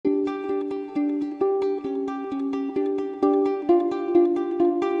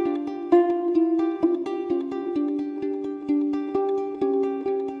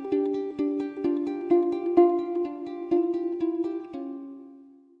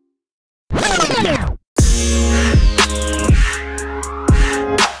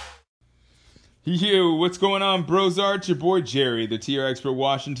what's going on, Brozart? It's your boy Jerry, the TR Expert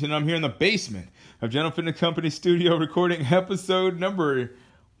Washington. I'm here in the basement of General Fitness Company Studio recording episode number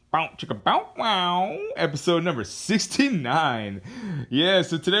 69. Yeah,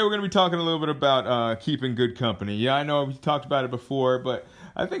 so today we're going to be talking a little bit about keeping good company. Yeah, I know we talked about it before, but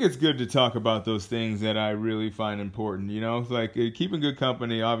I think it's good to talk about those things that I really find important. You know, like keeping good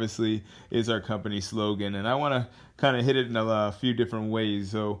company obviously is our company slogan, and I want to kind of hit it in a few different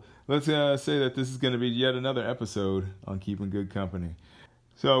ways. So let's say that this is going to be yet another episode on keeping good company.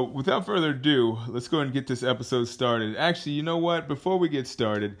 So without further ado, let's go ahead and get this episode started. Actually, you know what? Before we get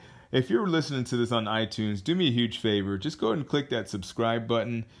started, if you're listening to this on iTunes, do me a huge favor. Just go ahead and click that subscribe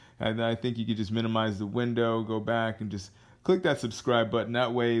button. And I think you could just minimize the window, go back and just click that subscribe button.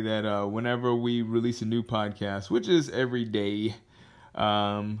 That way that whenever we release a new podcast, which is every day,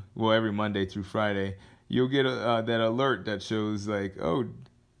 every Monday through Friday, you'll get that alert that shows like, oh,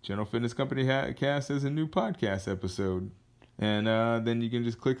 General Fitness Company Cast has a new podcast episode. And then you can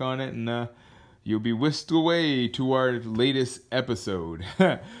just click on it and you'll be whisked away to our latest episode.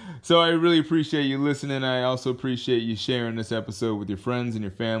 So I really appreciate you listening. I also appreciate you sharing this episode with your friends and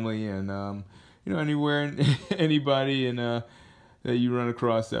your family and, anywhere, anybody that you run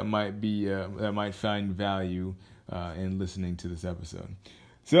across that might find value in listening to this episode.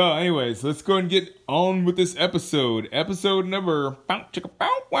 So anyways, let's go and get on with this episode. Episode number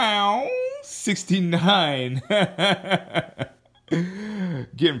 69.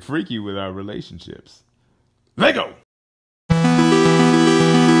 Getting freaky with our relationships. Let go!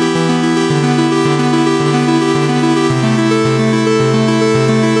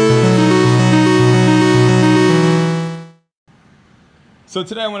 So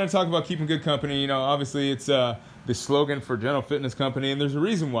today I want to talk about keeping good company. You know, obviously it's the slogan for General Fitness Company, and there's a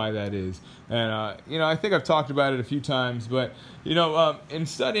reason why that is. And, I think I've talked about it a few times, but, in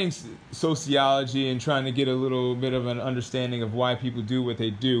studying sociology and trying to get a little bit of an understanding of why people do what they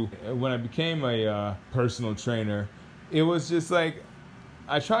do, when I became a personal trainer, it was just like,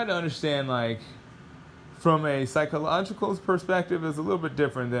 I tried to understand, like, from a psychological perspective, it's a little bit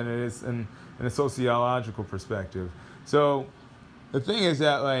different than it is in a sociological perspective. So the thing is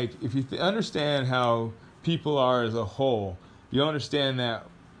that, like, if you understand how people are as a whole, you understand that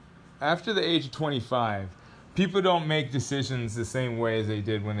after the age of 25, people don't make decisions the same way as they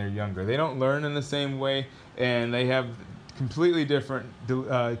did when they're younger. They don't learn in the same way, and they have completely different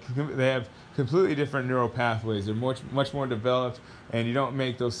neural pathways. They're much more developed, and you don't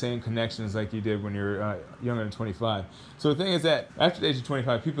make those same connections like you did when you're younger than 25. So the thing is that after the age of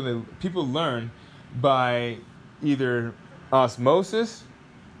 25, people learn by either osmosis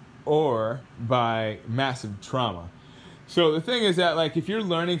or by massive trauma. So the thing is that, like, if you're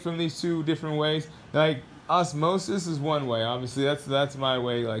learning from these two different ways, like, osmosis is one way. Obviously, that's my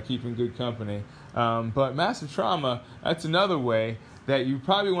way, like, keeping good company. But massive trauma, that's another way that you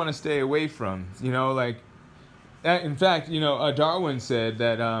probably want to stay away from. In fact, Darwin said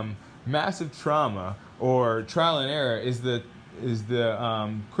that massive trauma or trial and error is the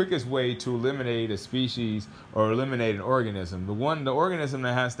quickest way to eliminate a species or eliminate an organism. The organism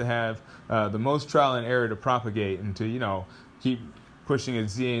that has to have the most trial and error to propagate and to, keep pushing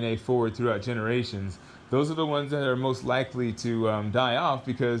its DNA forward throughout generations, those are the ones that are most likely to die off,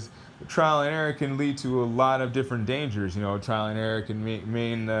 because trial and error can lead to a lot of different dangers. Trial and error can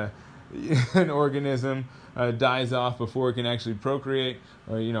mean an organism dies off before it can actually procreate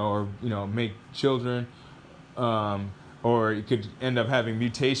or make children. Or it could end up having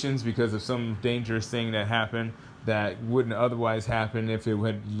mutations because of some dangerous thing that happened that wouldn't otherwise happen if it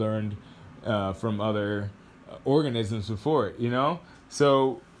had learned from other organisms before it,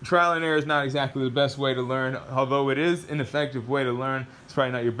 So trial and error is not exactly the best way to learn. Although it is an effective way to learn, it's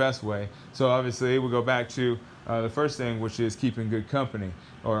probably not your best way. So obviously we'll go back to the first thing, which is keeping good company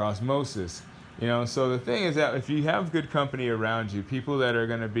or osmosis. So the thing is that if you have good company around you, people that are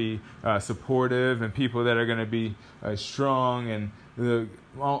going to be supportive and people that are going to be strong and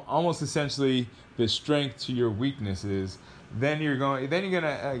almost essentially the strength to your weaknesses, then you're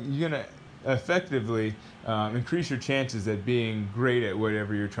gonna effectively increase your chances at being great at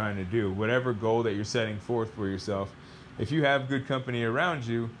whatever you're trying to do, whatever goal that you're setting forth for yourself. If you have good company around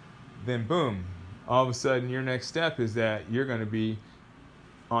you, then boom, all of a sudden your next step is that you're going to be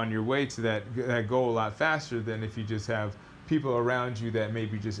on your way to that goal a lot faster than if you just have people around you that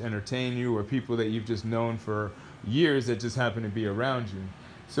maybe just entertain you, or people that you've just known for years that just happen to be around you.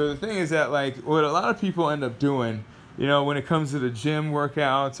 So the thing is that, like, what a lot of people end up doing, when it comes to the gym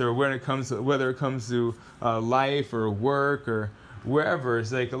workouts, or whether it comes to life or work or wherever.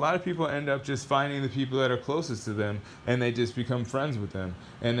 It's like a lot of people end up just finding the people that are closest to them, and they just become friends with them,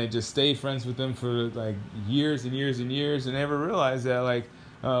 and they just stay friends with them for like years and years and years, and never realize that like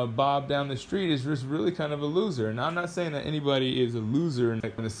Bob down the street is just really kind of a loser. And I'm not saying that anybody is a loser in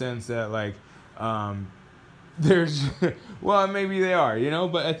the sense that like there's well, maybe they are, you know,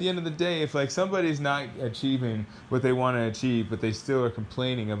 but at the end of the day, if like somebody's not achieving what they want to achieve, but they still are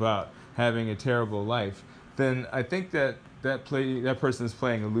complaining about having a terrible life, then I think that that person is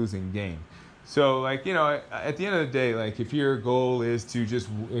playing a losing game. So like, you know, at the end of the day, like if your goal is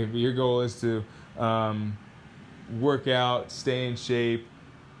to work out, stay in shape,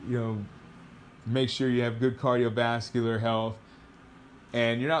 you know, make sure you have good cardiovascular health,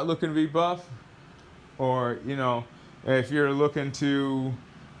 and you're not looking to be buff, or, you know, if you're looking to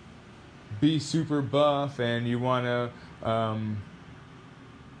be super buff and you want to,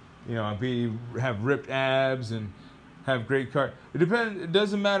 you know, have ripped abs and have great it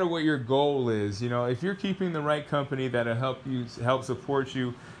doesn't matter what your goal is. You know, if you're keeping the right company that'll help support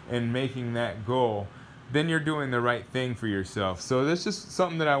you in making that goal, then you're doing the right thing for yourself. So that's just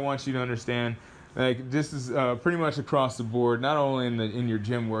something that I want you to understand. Like this is pretty much across the board, not only in your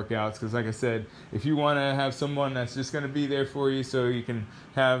gym workouts, because like I said, if you want to have someone that's just going to be there for you, so you can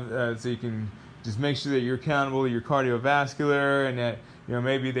just make sure that you're accountable to your cardiovascular, and that, you know,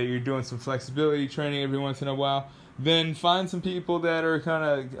 maybe that you're doing some flexibility training every once in a while, then find some people that are kind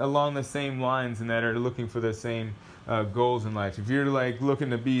of along the same lines and that are looking for the same goals in life. If you're like looking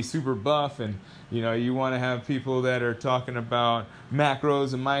to be super buff, and you know, you want to have people that are talking about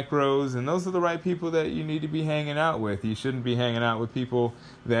macros and micros, and those are the right people that you need to be hanging out with. You shouldn't be hanging out with people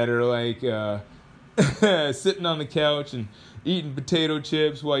that are like sitting on the couch and eating potato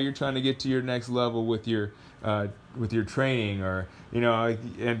chips while you're trying to get to your next level with your training. Or, you know,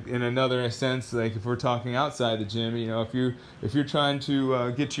 in another sense, like if we're talking outside the gym, you know, if you're trying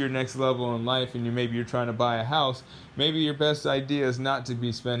to get to your next level in life, and maybe you're trying to buy a house, maybe your best idea is not to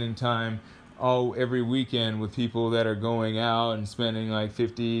be spending time every weekend with people that are going out and spending like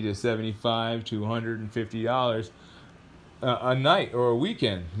 $50 to $75 to $150 a night or a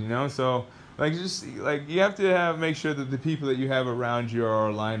weekend, you know. So like, just like, you have to make sure that the people that you have around you are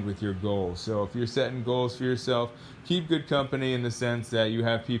aligned with your goals. So if you're setting goals for yourself, keep good company in the sense that you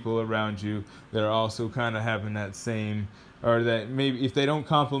have people around you that are also kind of having that same, or that maybe if they don't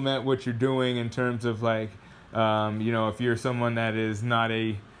complement what you're doing in terms of like, you know, if you're someone that is not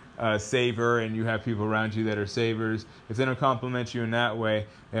a saver and you have people around you that are savers, if they don't compliment you in that way,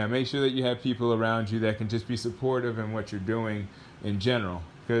 yeah, make sure that you have people around you that can just be supportive in what you're doing in general.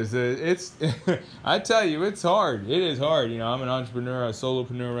 Because it's, I tell you, it's hard. It is hard. You know, I'm an entrepreneur, a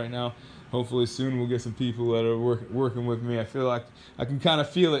solopreneur right now. Hopefully soon we'll get some people that are working with me. I feel like I can kind of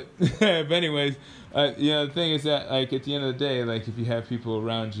feel it. But anyways, you know, the thing is that, like, at the end of the day, like, if you have people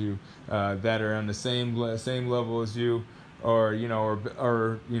around you that are on the same level as you, or you know,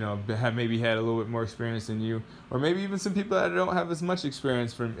 or you know, have maybe had a little bit more experience than you, or maybe even some people that don't have as much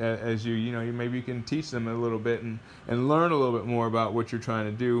experience as you. You know, maybe you can teach them a little bit and learn a little bit more about what you're trying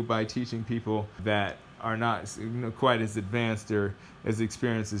to do by teaching people that are not, you know, quite as advanced or as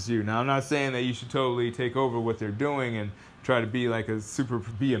experienced as you. Now, I'm not saying that you should totally take over what they're doing and try to be like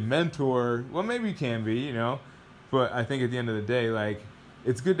be a mentor. Well, maybe you can be, you know, but I think at the end of the day, like,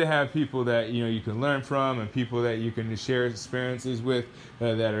 it's good to have people that, you know, you can learn from, and people that you can share experiences with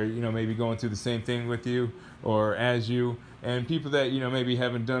that are, you know, maybe going through the same thing with you or as you, and people that, you know, maybe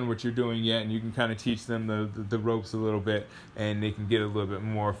haven't done what you're doing yet, and you can kind of teach them the ropes a little bit, and they can get a little bit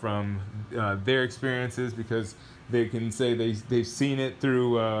more from their experiences, because they can say they've seen it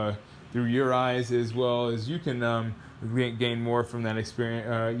through your eyes, as well as you can gain more from that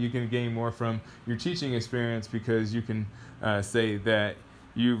experience. You can gain more from your teaching experience, because you can say that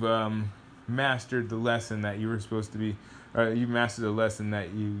you've mastered the lesson that you were supposed to be, you mastered the lesson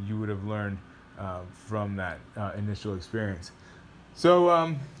that you would have learned from that initial experience.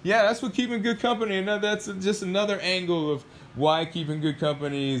 So yeah, that's what keeping good company, and that's just another angle of why keeping good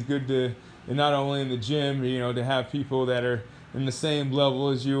company is good to, and not only in the gym, you know, to have people that are in the same level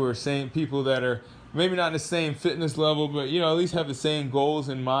as you, or same people that are maybe not in the same fitness level, but, you know, at least have the same goals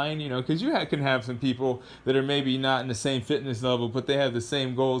in mind, you know, because you can have some people that are maybe not in the same fitness level, but they have the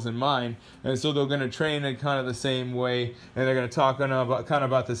same goals in mind, and so they're going to train in kind of the same way, and they're going to talk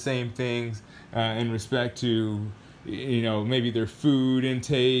about the same things in respect to, you know, maybe their food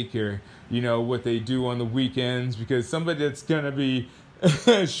intake, or, you know, what they do on the weekends, because somebody that's going to be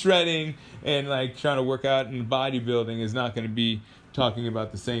shredding and like trying to work out in bodybuilding is not going to be talking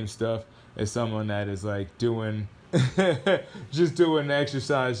about the same stuff as someone that is like doing just doing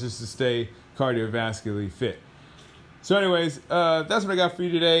exercise just to stay cardiovascularly fit. So anyways, that's what I got for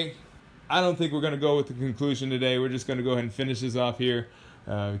you today. I don't think we're going to go with the conclusion today. We're just going to go ahead and finish this off here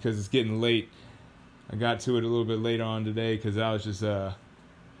because it's getting late. I got to it a little bit later on today because I was just, well,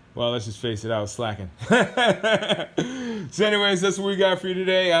 let's just face it, I was slacking. So anyways, that's what we got for you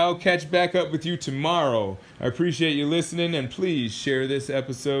today. I'll catch back up with you tomorrow. I appreciate you listening, and please share this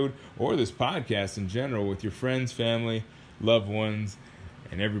episode or this podcast in general with your friends, family, loved ones,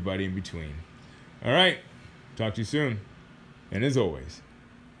 and everybody in between. All right. Talk to you soon. And as always,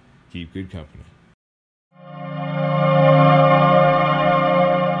 keep good company.